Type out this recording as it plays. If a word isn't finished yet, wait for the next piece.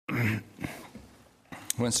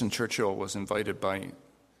Winston Churchill was invited by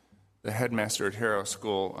the headmaster at Harrow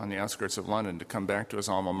School on the outskirts of London to come back to his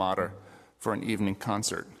alma mater for an evening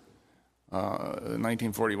concert.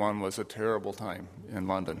 1941 was a terrible time in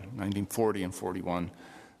London. 1940 and 41,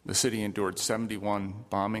 the city endured 71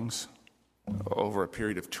 bombings over a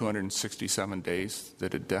period of 267 days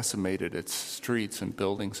that had decimated its streets and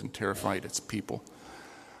buildings and terrified its people.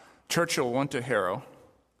 Churchill went to Harrow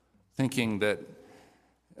thinking that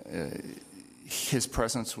his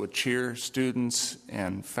presence would cheer students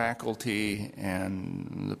and faculty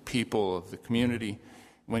and the people of the community.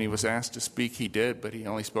 When he was asked to speak, he did, but he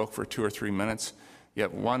only spoke for 2 or 3 minutes.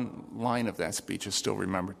 Yet one line of that speech is still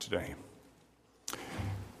remembered today.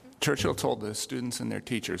 Churchill told the students and their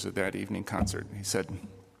teachers at that evening concert, he said,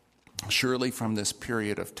 "Surely from this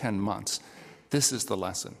period of 10 months, this is the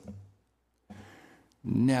lesson.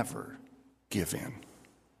 Never give in.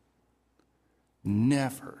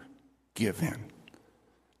 Never give in.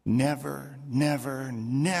 Never, never,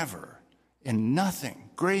 never, in nothing,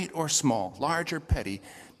 great or small, large or petty,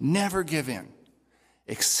 never give in,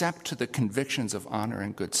 except to the convictions of honor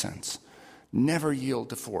and good sense. Never yield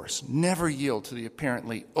to force. Never yield to the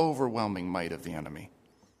apparently overwhelming might of the enemy."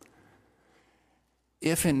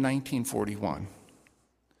 If in 1941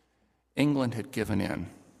 England had given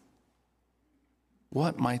in,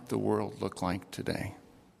 what might the world look like today?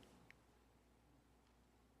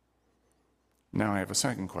 Now I have a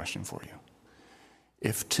second question for you.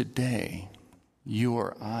 If today you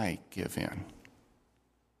or I give in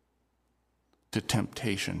to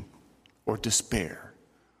temptation or despair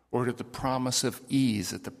or to the promise of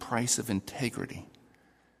ease at the price of integrity,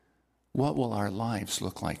 what will our lives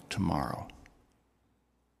look like tomorrow?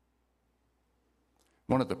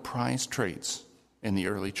 One of the prized traits in the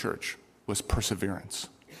early church was perseverance,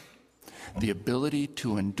 the ability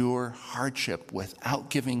to endure hardship without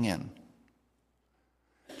giving in.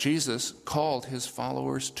 Jesus called his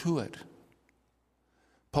followers to it.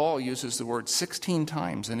 Paul uses the word 16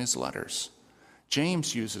 times in his letters.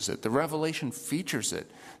 James uses it. The Revelation features it.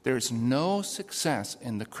 There's no success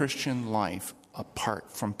in the Christian life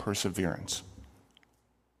apart from perseverance.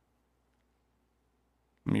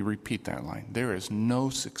 Let me repeat that line. There is no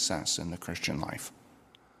success in the Christian life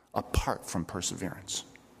apart from perseverance.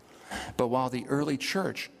 But while the early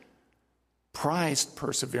church prized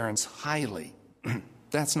perseverance highly,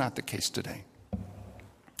 that's not the case today.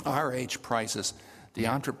 Our age prizes the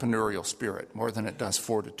entrepreneurial spirit more than it does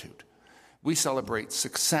fortitude. We celebrate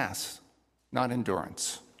success, not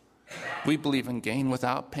endurance. We believe in gain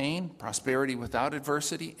without pain, prosperity without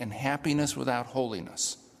adversity, and happiness without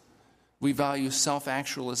holiness. We value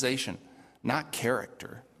self-actualization, not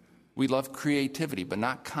character. We love creativity, but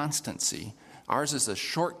not constancy. Ours is a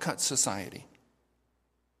shortcut society.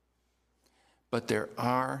 But there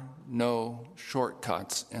are no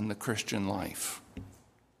shortcuts in the Christian life.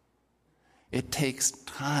 It takes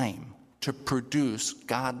time to produce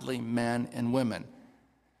godly men and women.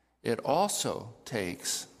 It also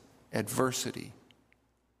takes adversity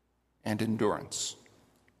and endurance.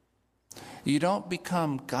 You don't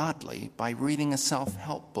become godly by reading a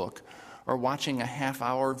self-help book or watching a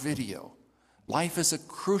half-hour video. Life is a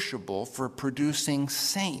crucible for producing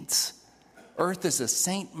saints. Earth is a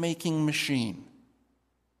saint-making machine,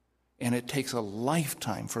 and it takes a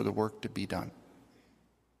lifetime for the work to be done.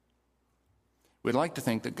 We'd like to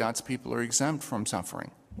think that God's people are exempt from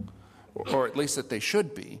suffering, or at least that they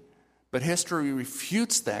should be, but history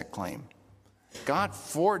refutes that claim. God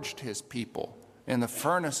forged his people in the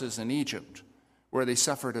furnaces in Egypt, where they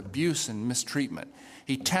suffered abuse and mistreatment.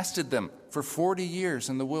 He tested them for 40 years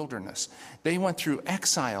in the wilderness. They went through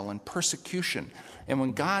exile and persecution. And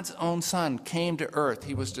when God's own Son came to earth,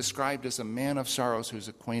 he was described as a man of sorrows who's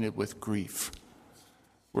acquainted with grief.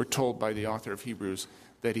 We're told by the author of Hebrews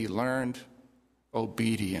that he learned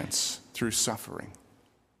obedience through suffering.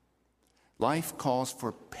 Life calls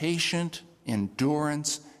for patient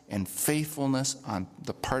endurance and faithfulness on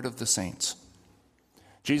the part of the saints.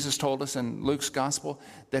 Jesus told us in Luke's gospel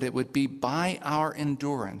that it would be by our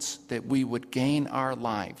endurance that we would gain our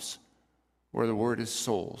lives, where the word is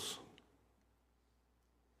souls.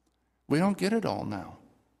 We don't get it all now.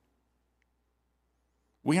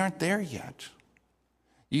 We aren't there yet.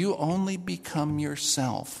 You only become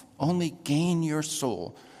yourself, only gain your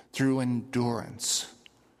soul through endurance.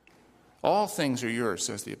 All things are yours,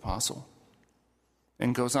 says the apostle,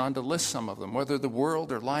 and goes on to list some of them. Whether the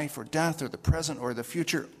world or life or death or the present or the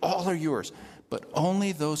future, all are yours. But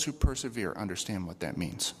only those who persevere understand what that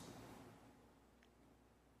means.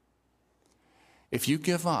 If you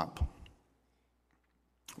give up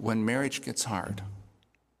when marriage gets hard,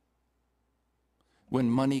 when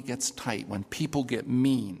money gets tight, when people get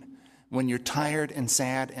mean, when you're tired and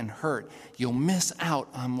sad and hurt, you'll miss out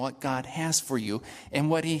on what God has for you. And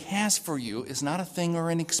what he has for you is not a thing or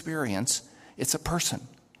an experience, it's a person.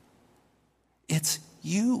 It's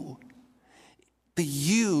you. The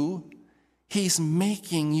you he's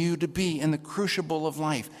making you to be in the crucible of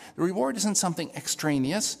life. The reward isn't something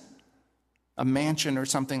extraneous, a mansion or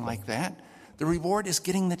something like that. The reward is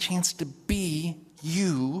getting the chance to be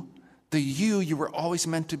you, the you were always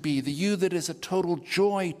meant to be, the you that is a total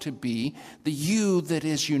joy to be, the you that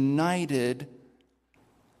is united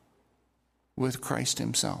with Christ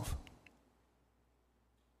himself.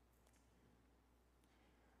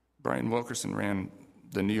 Brian Wilkerson ran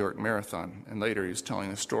the New York Marathon, and later he was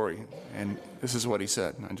telling a story, and this is what he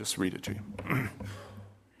said, and I'll just read it to you.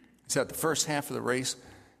 He said, the first half of the race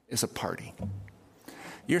is a party.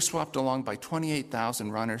 You're swept along by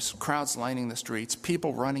 28,000 runners, crowds lining the streets,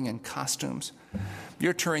 people running in costumes.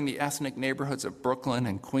 You're touring the ethnic neighborhoods of Brooklyn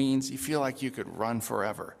and Queens. You feel like you could run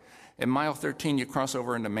forever. At mile 13, you cross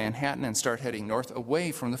over into Manhattan and start heading north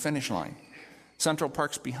away from the finish line. Central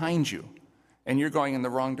Park's behind you, and you're going in the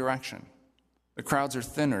wrong direction. The crowds are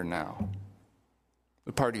thinner now.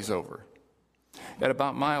 The party's over. At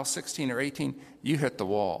about mile 16 or 18, you hit the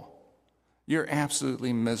wall. You're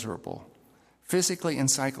absolutely miserable. Physically and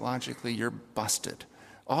psychologically, you're busted.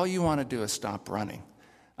 All you want to do is stop running.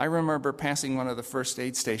 I remember passing one of the first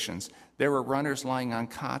aid stations. There were runners lying on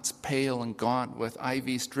cots, pale and gaunt, with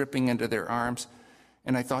IVs dripping into their arms.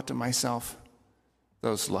 And I thought to myself,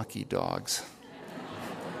 those lucky dogs.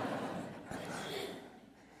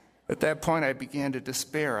 At that point, I began to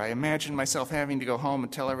despair. I imagined myself having to go home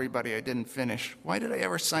and tell everybody I didn't finish. Why did I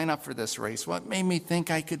ever sign up for this race? What made me think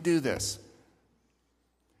I could do this?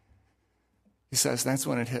 He says, that's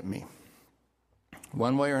when it hit me.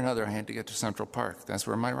 One way or another, I had to get to Central Park. That's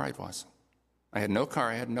where my ride was. I had no car.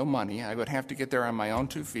 I had no money. I would have to get there on my own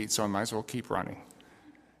 2 feet, so I might as well keep running.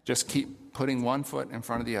 Just keep putting one foot in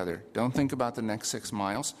front of the other. Don't think about the next 6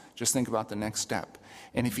 miles. Just think about the next step.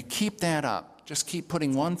 And if you keep that up, just keep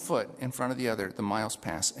putting one foot in front of the other, the miles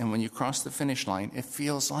pass. And when you cross the finish line, it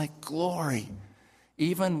feels like glory.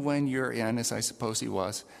 Even when you're in, as I suppose he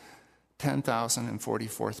was,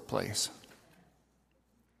 10,044th place.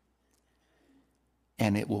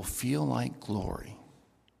 And it will feel like glory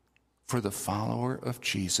for the follower of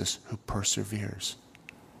Jesus who perseveres.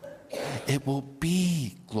 It will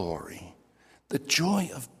be glory. The joy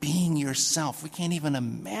of being yourself. We can't even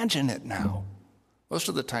imagine it now. Most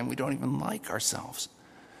of the time, we don't even like ourselves.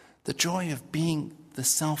 The joy of being the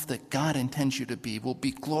self that God intends you to be will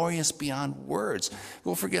be glorious beyond words.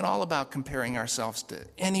 We'll forget all about comparing ourselves to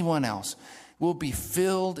anyone else. We'll be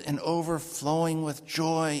filled and overflowing with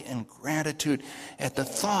joy and gratitude at the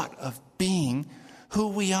thought of being who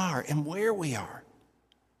we are and where we are.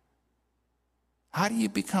 How do you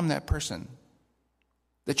become that person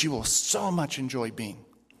that you will so much enjoy being?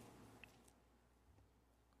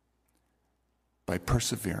 By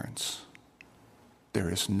perseverance.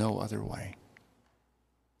 There is no other way.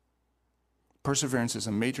 Perseverance is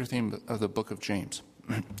a major theme of the book of James.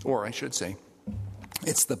 Or I should say,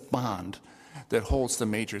 it's the bond that holds the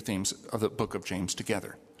major themes of the book of James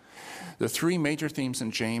together. The 3 major themes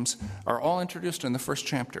in James are all introduced in the first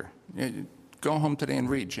chapter. Go home today and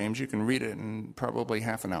read James. You can read it in probably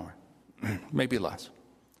half an hour, maybe less.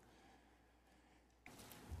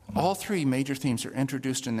 All 3 major themes are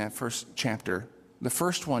introduced in that first chapter. The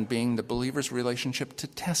first one being the believer's relationship to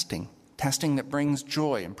testing that brings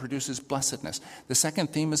joy and produces blessedness. The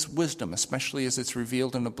second theme is wisdom, especially as it's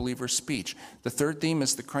revealed in a believer's speech. The third theme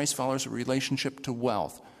is the Christ follower's relationship to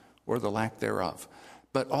wealth, or the lack thereof.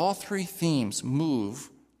 But all 3 themes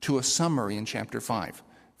move to a summary in chapter 5.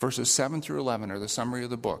 Verses 7 through 11 are the summary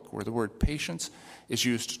of the book, where the word patience is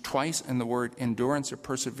used twice and the word endurance or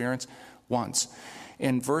perseverance once.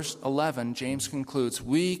 In verse 11, James concludes,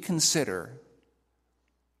 we consider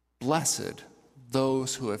blessed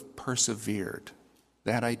those who have persevered.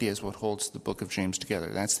 That idea is what holds the book of James together.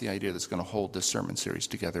 That's the idea that's going to hold this sermon series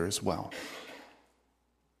together as well.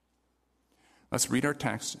 Let's read our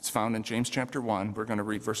text. It's found in James chapter 1. We're going to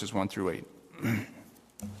read verses 1 through 8.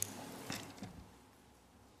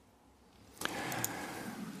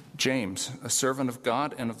 James, a servant of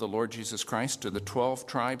God and of the Lord Jesus Christ, to the 12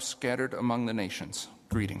 tribes scattered among the nations,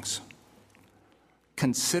 greetings.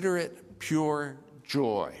 Consider it pure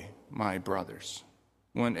joy, my brothers,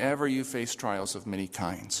 whenever you face trials of many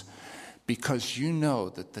kinds, because you know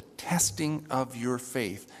that the testing of your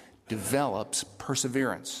faith develops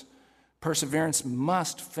perseverance. Perseverance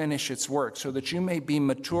must finish its work so that you may be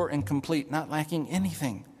mature and complete, not lacking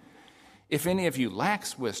anything. If any of you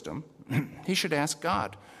lacks wisdom, He should ask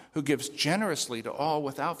God, who gives generously to all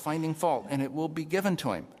without finding fault, and it will be given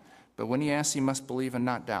to him. But when he asks, he must believe and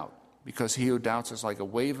not doubt, because he who doubts is like a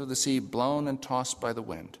wave of the sea blown and tossed by the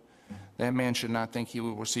wind. That man should not think he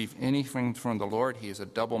will receive anything from the Lord. He is a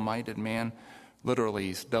double-minded man, literally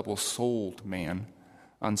he's double-souled man,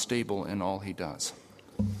 unstable in all he does.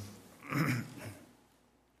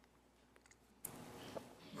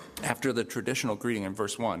 After the traditional greeting in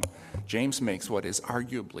verse 1, James makes what is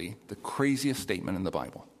arguably the craziest statement in the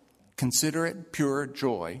Bible. Consider it pure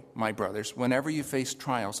joy, my brothers, whenever you face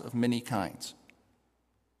trials of many kinds.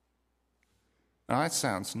 Now that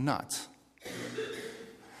sounds nuts.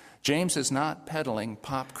 James is not peddling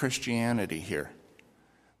pop Christianity here.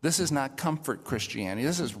 This is not comfort Christianity.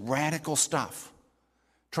 This is radical stuff.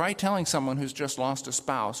 Try telling someone who's just lost a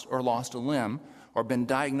spouse or lost a limb or been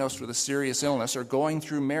diagnosed with a serious illness or going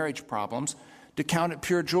through marriage problems to count it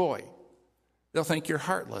pure joy. They'll think you're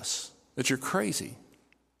heartless, that you're crazy.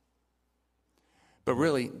 But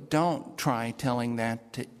really, don't try telling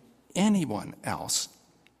that to anyone else.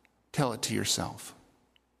 Tell it to yourself.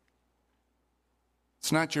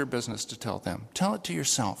 It's not your business to tell them. Tell it to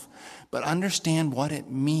yourself. But understand what it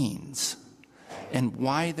means and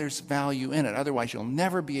why there's value in it. Otherwise, you'll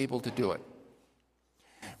never be able to do it.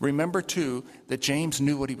 Remember, too, that James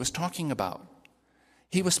knew what he was talking about.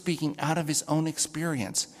 He was speaking out of his own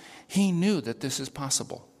experience. He knew that this is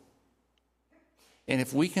possible. And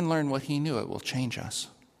if we can learn what he knew, it will change us.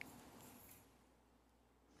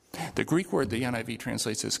 The Greek word the NIV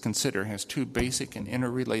translates as consider has two basic and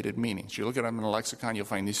interrelated meanings. You look at them in the lexicon, you'll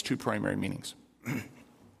find these two primary meanings.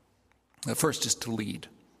 The first is to lead.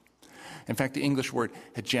 In fact, the English word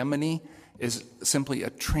hegemony is simply a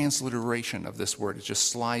transliteration of this word. It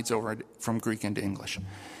just slides over from Greek into English.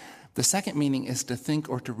 The second meaning is to think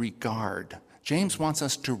or to regard. James wants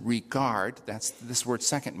us to regard, that's this word's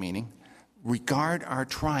second meaning, regard our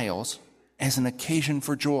trials as an occasion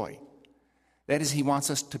for joy. That is, he wants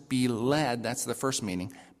us to be led, that's the first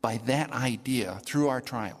meaning, by that idea through our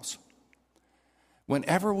trials.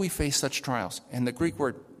 Whenever we face such trials, and the Greek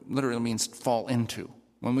word literally means fall into,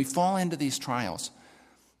 when we fall into these trials,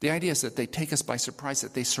 the idea is that they take us by surprise,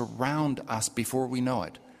 that they surround us before we know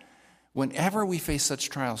it. Whenever we face such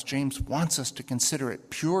trials, James wants us to consider it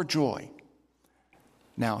pure joy.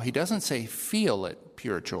 Now, he doesn't say feel it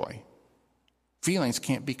pure joy. Feelings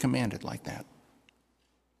can't be commanded like that.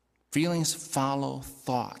 Feelings follow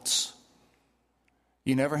thoughts.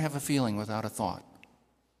 You never have a feeling without a thought.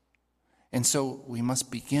 And so we must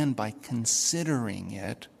begin by considering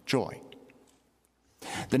it joy.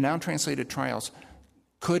 The noun translated trials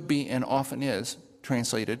could be and often is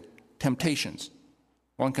translated temptations.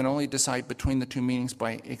 One can only decide between the two meanings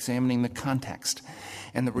by examining the context.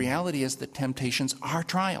 And the reality is that temptations are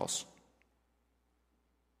trials.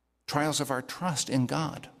 Trials of our trust in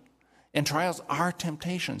God. And trials are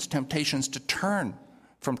temptations. Temptations to turn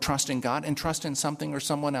from trusting God and trust in something or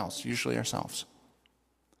someone else, usually ourselves.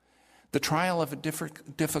 The trial of a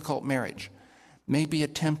difficult marriage may be a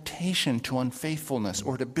temptation to unfaithfulness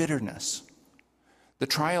or to bitterness. The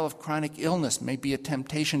trial of chronic illness may be a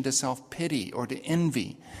temptation to self-pity or to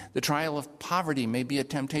envy. The trial of poverty may be a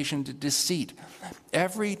temptation to deceit.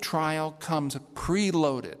 Every trial comes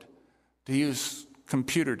preloaded, to use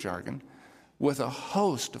computer jargon, with a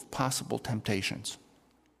host of possible temptations.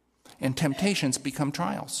 And temptations become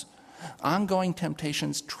trials. Ongoing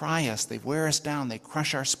temptations try us. They wear us down. They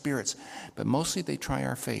crush our spirits. But mostly they try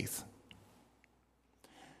our faith.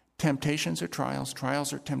 Temptations are trials.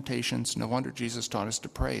 Trials are temptations. No wonder Jesus taught us to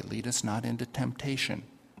pray, lead us not into temptation.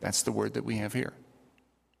 That's the word that we have here.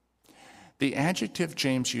 The adjective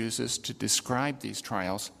James uses to describe these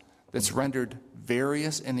trials, that's rendered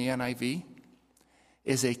various in the NIV,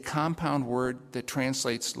 is a compound word that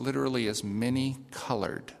translates literally as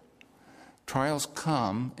many-colored. Trials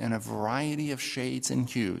come in a variety of shades and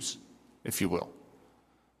hues, if you will.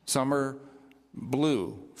 Some are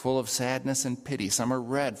blue, full of sadness and pity. Some are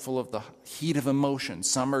red, full of the heat of emotion.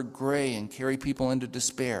 Some are gray and carry people into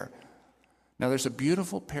despair. Now, there's a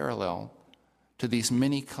beautiful parallel to these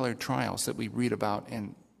many-colored trials that we read about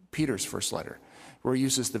in Peter's first letter, where he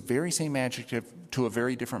uses the very same adjective to a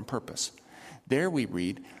very different purpose. There we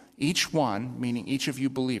read, each one, meaning each of you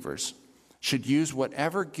believers, should use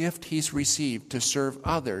whatever gift he's received to serve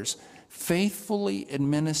others, faithfully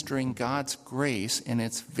administering God's grace in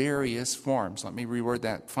its various forms. Let me reword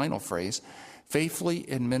that final phrase. Faithfully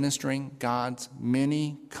administering God's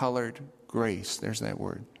many-colored grace. There's that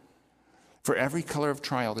word. For every color of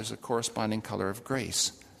trial, there's a corresponding color of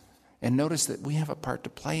grace. And notice that we have a part to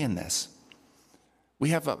play in this. We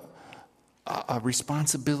have a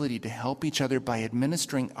responsibility to help each other by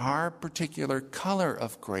administering our particular color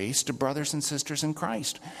of grace to brothers and sisters in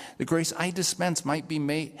Christ. The grace I dispense might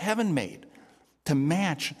be heaven-made to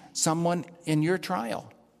match someone in your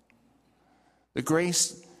trial. The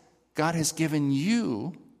grace God has given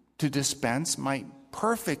you to dispense might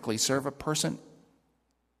perfectly serve a person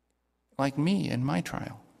like me in my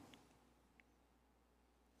trial.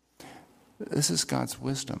 This is God's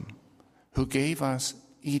wisdom, who gave us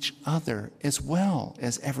each other as well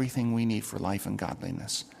as everything we need for life and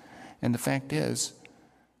godliness. And the fact is,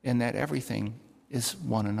 in that everything is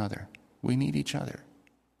one another. We need each other.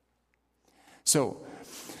 So,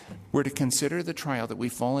 we're to consider the trial that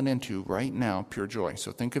we've fallen into right now pure joy.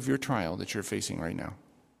 So think of your trial that you're facing right now.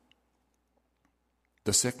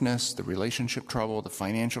 The sickness, the relationship trouble, the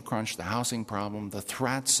financial crunch, the housing problem, the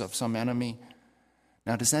threats of some enemy.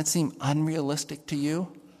 Now, does that seem unrealistic to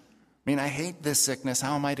you? I mean, I hate this sickness.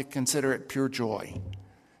 How am I to consider it pure joy?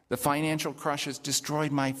 The financial crush has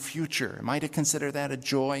destroyed my future. Am I to consider that a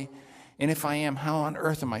joy? And if I am, how on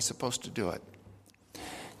earth am I supposed to do it?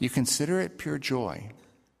 You consider it pure joy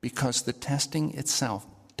because the testing itself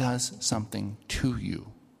does something to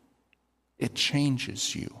you. It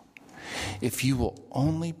changes you. If you will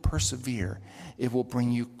only persevere, it will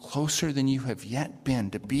bring you closer than you have yet been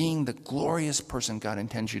to being the glorious person God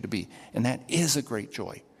intends you to be. And that is a great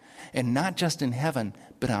joy. And not just in heaven,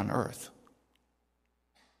 but on earth.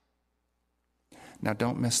 Now,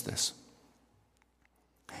 don't miss this.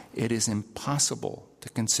 It is impossible to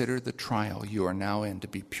consider the trial you are now in to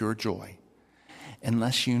be pure joy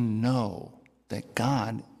unless you know that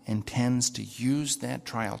God intends to use that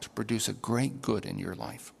trial to produce a great good in your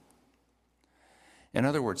life. In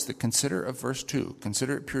other words, the consider of verse 2,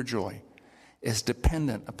 consider it pure joy, is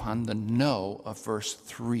dependent upon the know of verse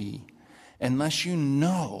 3. Unless you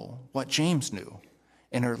know what James knew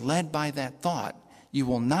and are led by that thought, you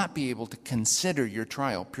will not be able to consider your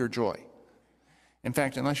trial pure joy. In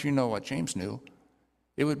fact, unless you know what James knew,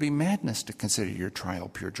 it would be madness to consider your trial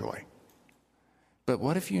pure joy. But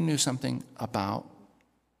what if you knew something about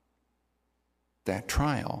that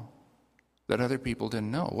trial that other people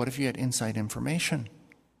didn't know? What if you had inside information?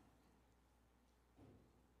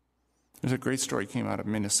 There's a great story came out of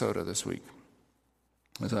Minnesota this week.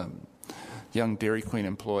 There's a young Dairy Queen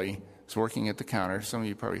employee was working at the counter. Some of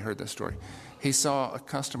you probably heard this story. He saw a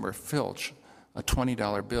customer filch a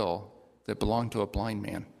 $20 bill that belonged to a blind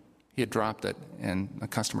man. He had dropped it, and a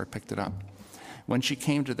customer picked it up. When she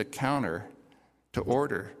came to the counter to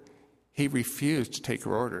order, he refused to take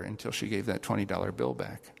her order until she gave that $20 bill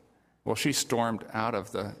back. Well, she stormed out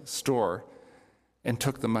of the store and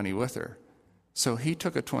took the money with her. So he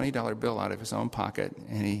took a $20 bill out of his own pocket,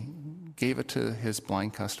 and he gave it to his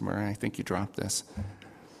blind customer, and I think he dropped this.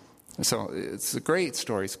 So it's a great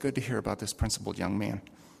story. It's good to hear about this principled young man.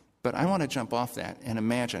 But I want to jump off that and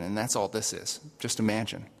imagine, and that's all this is, just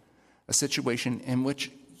imagine, a situation in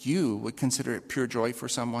which you would consider it pure joy for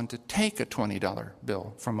someone to take a $20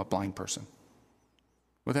 bill from a blind person.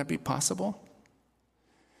 Would that be possible?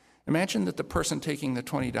 Imagine that the person taking the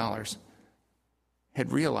 $20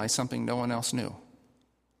 had realized something no one else knew,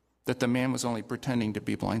 that the man was only pretending to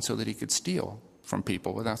be blind so that he could steal from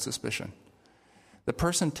people without suspicion. The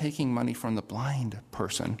person taking money from the blind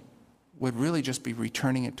person would really just be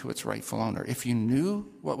returning it to its rightful owner. If you knew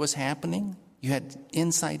what was happening, you had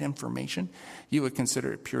inside information, you would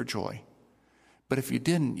consider it pure joy. But if you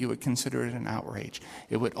didn't, you would consider it an outrage.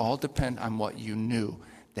 It would all depend on what you knew.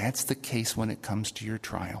 That's the case when it comes to your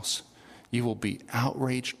trials. You will be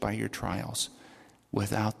outraged by your trials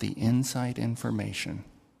without the inside information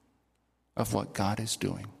of what God is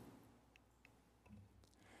doing.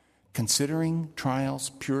 Considering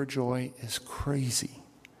trials pure joy is crazy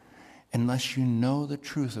unless you know the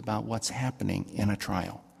truth about what's happening in a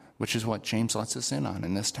trial, which is what James lets us in on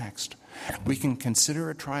in this text. We can consider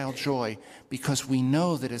a trial joy because we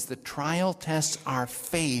know that as the trial tests our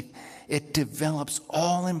faith, it develops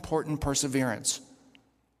all-important perseverance.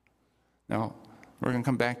 Now, we're going to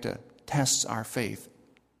come back to tests our faith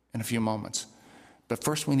in a few moments. But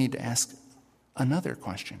first we need to ask another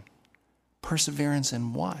question. Perseverance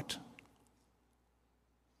in what?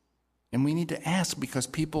 And we need to ask because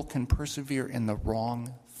people can persevere in the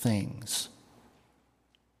wrong things.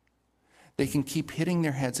 They can keep hitting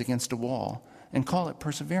their heads against a wall and call it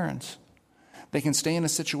perseverance. They can stay in a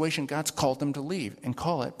situation God's called them to leave and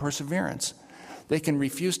call it perseverance. They can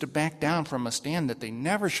refuse to back down from a stand that they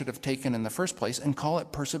never should have taken in the first place and call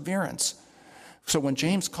it perseverance. So when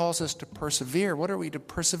James calls us to persevere, what are we to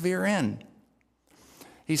persevere in?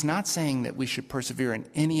 He's not saying that we should persevere in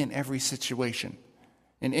any and every situation.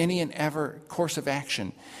 in any and ever course of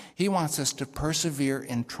action. He wants us to persevere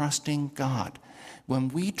in trusting God. When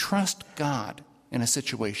we trust God in a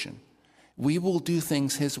situation, we will do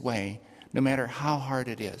things His way, no matter how hard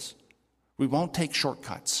it is. We won't take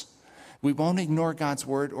shortcuts. We won't ignore God's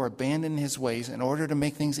word or abandon His ways in order to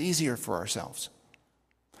make things easier for ourselves.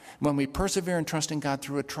 When we persevere in trusting God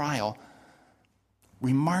through a trial,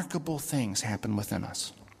 remarkable things happen within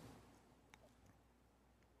us.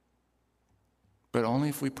 But only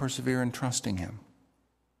if we persevere in trusting Him.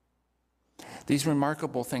 These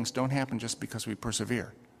remarkable things don't happen just because we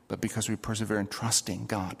persevere, but because we persevere in trusting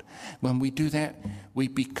God. When we do that, we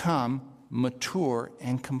become mature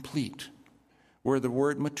and complete. Where the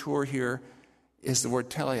word mature here is the word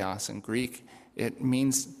teleos in Greek. It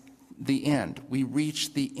means the end. We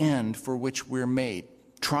reach the end for which we're made.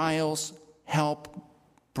 Trials help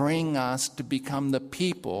bring us to become the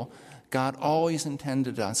people God always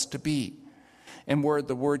intended us to be. And where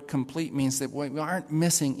the word complete means that we aren't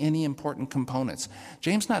missing any important components.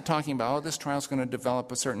 James is not talking about, this trial is going to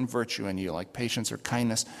develop a certain virtue in you, like patience or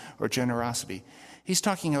kindness or generosity. He's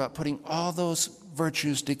talking about putting all those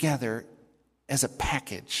virtues together as a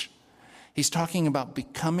package. He's talking about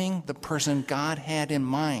becoming the person God had in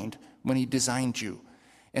mind when He designed you.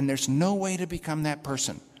 And there's no way to become that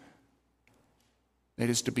person. It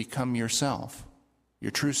is to become yourself,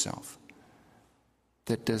 your true self,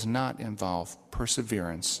 that does not involve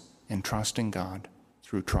perseverance in trusting God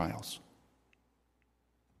through trials.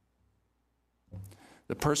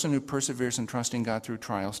 The person who perseveres in trusting God through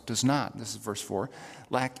trials does not, this is verse 4,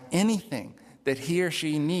 lack anything that he or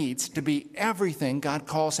she needs to be everything God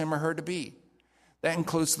calls him or her to be. That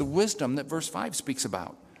includes the wisdom that verse 5 speaks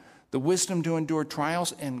about. The wisdom to endure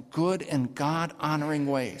trials in good and God-honoring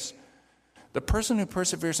ways. The person who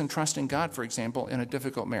perseveres in trusting God, for example, in a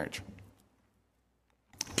difficult marriage,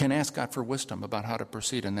 can ask God for wisdom about how to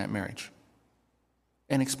proceed in that marriage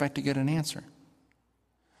and expect to get an answer.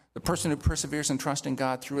 The person who perseveres in trusting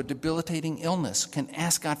God through a debilitating illness can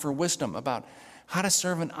ask God for wisdom about how to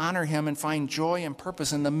serve and honor Him and find joy and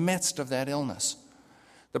purpose in the midst of that illness.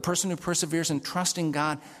 The person who perseveres in trusting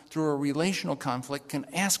God through a relational conflict can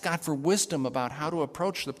ask God for wisdom about how to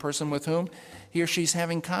approach the person with whom he or she's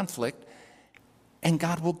having conflict, and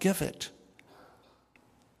God will give it.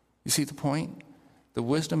 You see the point? The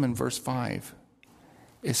wisdom in verse 5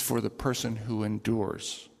 is for the person who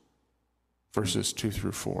endures, verses 2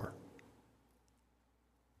 through 4.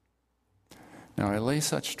 Now, I lay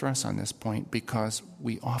such stress on this point because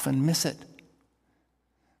we often miss it.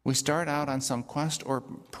 We start out on some quest or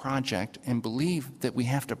project and believe that we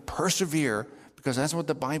have to persevere because that's what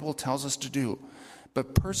the Bible tells us to do.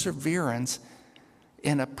 But perseverance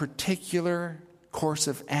in a particular course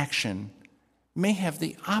of action may have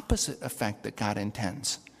the opposite effect that God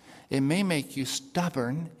intends. It may make you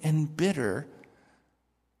stubborn and bitter,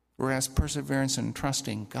 whereas perseverance in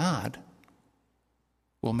trusting God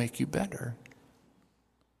will make you better.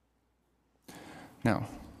 Now,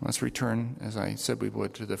 let's return, as I said we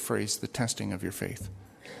would, to the phrase, the testing of your faith.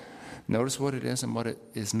 Notice what it is and what it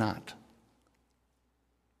is not.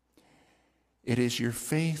 It is your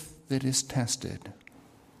faith that is tested,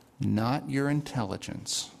 not your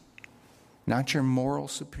intelligence, not your moral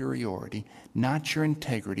superiority, not your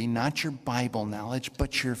integrity, not your Bible knowledge,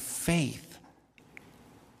 but your faith.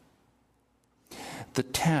 The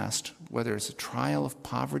test, whether it's a trial of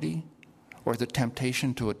poverty or the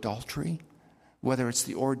temptation to adultery, whether it's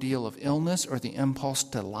the ordeal of illness or the impulse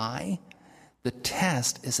to lie, the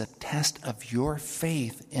test is a test of your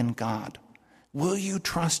faith in God. Will you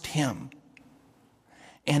trust Him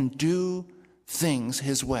and do things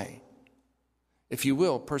His way? If you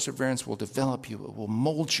will, perseverance will develop you. It will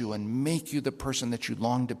mold you and make you the person that you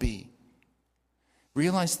long to be.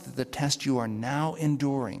 Realize that the test you are now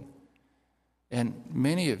enduring, and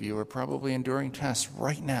many of you are probably enduring tests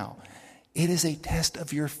right now, it is a test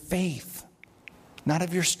of your faith, not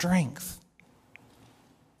of your strength.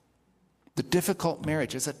 The difficult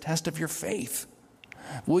marriage is a test of your faith.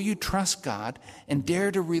 Will you trust God and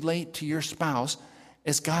dare to relate to your spouse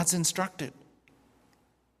as God's instructed?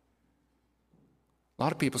 A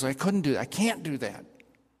lot of people say, I couldn't do that. I can't do that.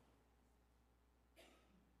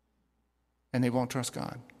 And they won't trust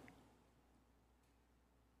God.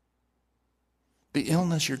 The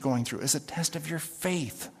illness you're going through is a test of your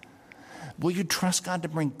faith. Will you trust God to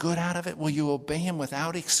bring good out of it? Will you obey Him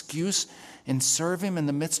without excuse and serve Him in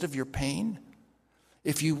the midst of your pain?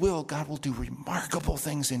 If you will, God will do remarkable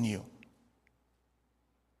things in you.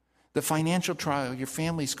 The financial trial your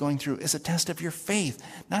family's going through is a test of your faith,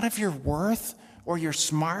 not of your worth or your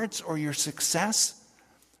smarts or your success.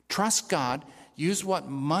 Trust God. Use what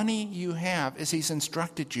money you have as he's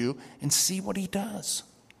instructed you and see what he does.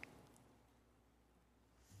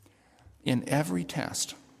 In every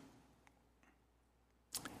test,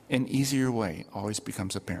 an easier way always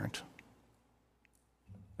becomes apparent.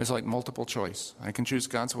 It's like multiple choice. I can choose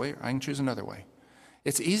God's way, or I can choose another way.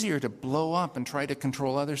 It's easier to blow up and try to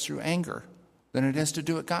control others through anger than it is to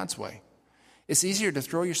do it God's way. It's easier to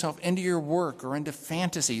throw yourself into your work or into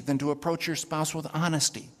fantasy than to approach your spouse with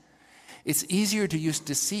honesty. It's easier to use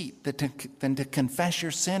deceit than to confess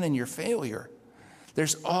your sin and your failure.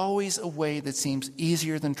 There's always a way that seems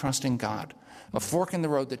easier than trusting God, a fork in the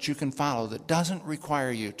road that you can follow that doesn't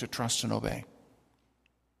require you to trust and obey.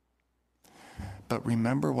 But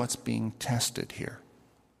remember what's being tested here.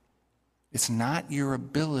 It's not your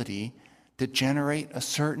ability to generate a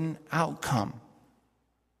certain outcome.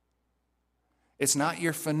 It's not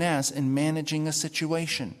your finesse in managing a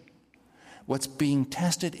situation. What's being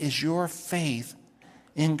tested is your faith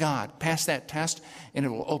in God. Pass that test and it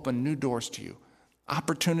will open new doors to you.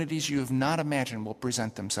 Opportunities you have not imagined will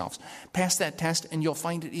present themselves. Pass that test and you'll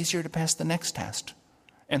find it easier to pass the next test,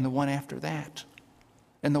 and the one after that,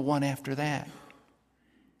 and the one after that.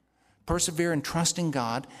 Persevere in trusting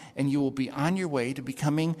God, and you will be on your way to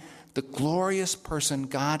becoming the glorious person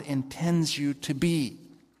God intends you to be.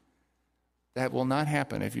 That will not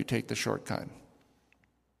happen if you take the shortcut.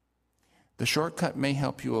 The shortcut may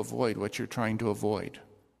help you avoid what you're trying to avoid,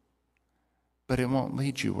 but it won't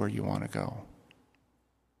lead you where you want to go.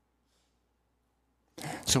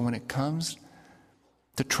 So when it comes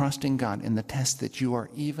to trusting God in the test that you are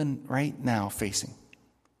even right now facing,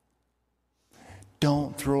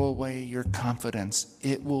 don't throw away your confidence.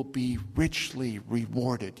 It will be richly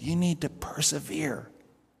rewarded. You need to persevere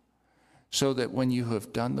so that when you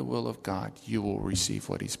have done the will of God, you will receive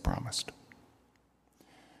what he's promised.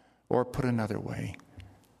 Or put another way,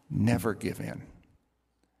 never give in.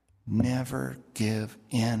 Never give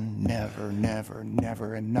in. Never, never,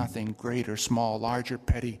 never. And nothing great or small, large or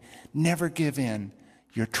petty. Never give in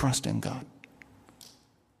your trust in God.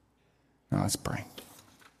 Now let's pray.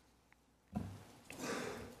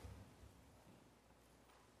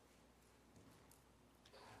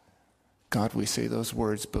 God, we say those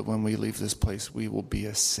words, but when we leave this place, we will be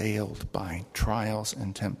assailed by trials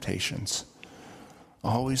and temptations.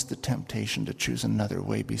 Always the temptation to choose another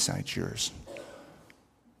way besides yours,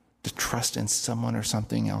 to trust in someone or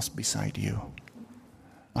something else beside you.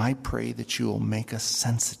 I pray that you will make us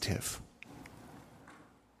sensitive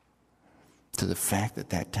to the fact that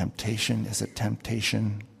that temptation is a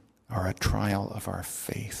temptation or a trial of our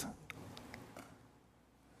faith.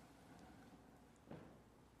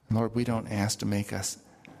 Lord, we don't ask to make us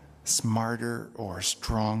smarter or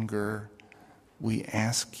stronger. We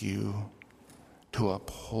ask you to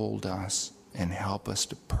uphold us and help us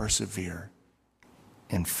to persevere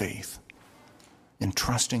in faith, in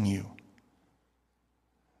trusting you.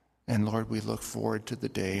 And Lord, we look forward to the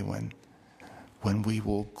day when we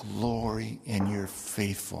will glory in your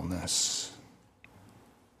faithfulness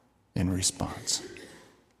in response.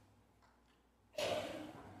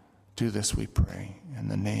 Do this, we pray, in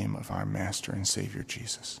the name of our Master and Savior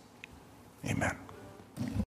Jesus. Amen.